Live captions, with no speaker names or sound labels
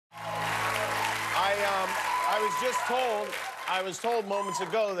I was told moments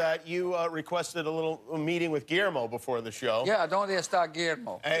ago that you requested a little meeting with Guillermo before the show. Yeah, ¿dónde está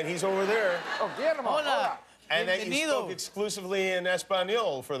Guillermo? And he's over there. Oh, Guillermo. Hola. And that you spoke exclusively in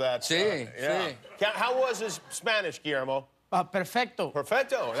Espanol for that. Sí, yeah. sí. How was his Spanish, Guillermo? Perfecto.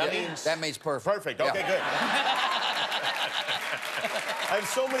 Perfecto. That means perfect. Perfect. Okay, good. I have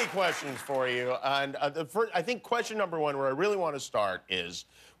so many questions for you. And I think question number one, where I really want to start, is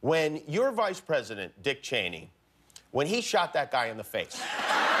when your vice president, Dick Cheney, when he shot that guy in the face,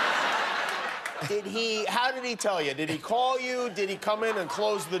 how did he tell you? Did he call you? Did he come in and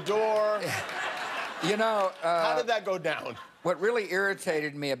close the door? You know... how did that go down? What really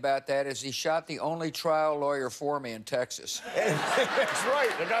irritated me about that is he shot the only trial lawyer for me in Texas. That's right.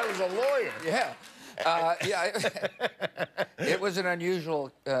 The guy was a lawyer. Yeah. It was an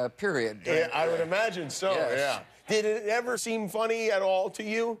unusual period. Yeah, I would imagine so, yes. Yeah. Did it ever seem funny at all to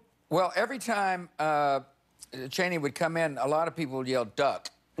you? Well, every time Cheney would come in, a lot of people would yell, duck.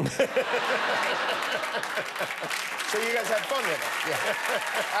 So you guys had fun with it? Yeah,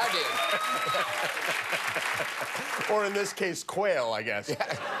 I did. Or in this case, quail, I guess. Yeah,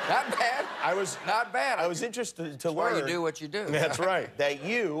 not bad. Not bad. I was interested to learn. Why you do what you do. That's right. That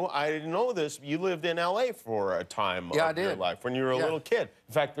you, I didn't know this, you lived in L.A. for a time of your life when you were a little kid.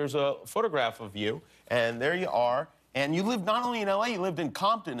 In fact, there's a photograph of you, and there you are. And you lived not only in L.A., you lived in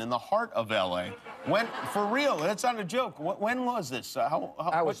Compton, in the heart of L.A. When, for real, that's not a joke. When was this?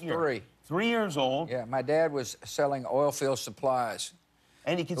 I was 3. 3 years old. Yeah, my dad was selling oil field supplies.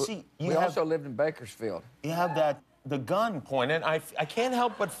 And you can see... We also lived in Bakersfield. You have the gun pointed. I can't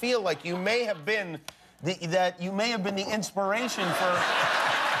help but feel like you may have been the inspiration for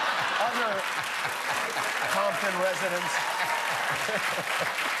other Compton residents.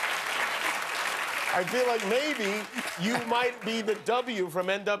 I feel like maybe you might be the W from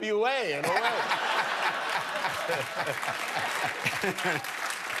NWA in a way.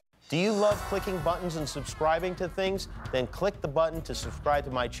 Do you love clicking buttons and subscribing to things? Then click the button to subscribe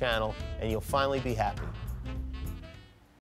to my channel, and you'll finally be happy.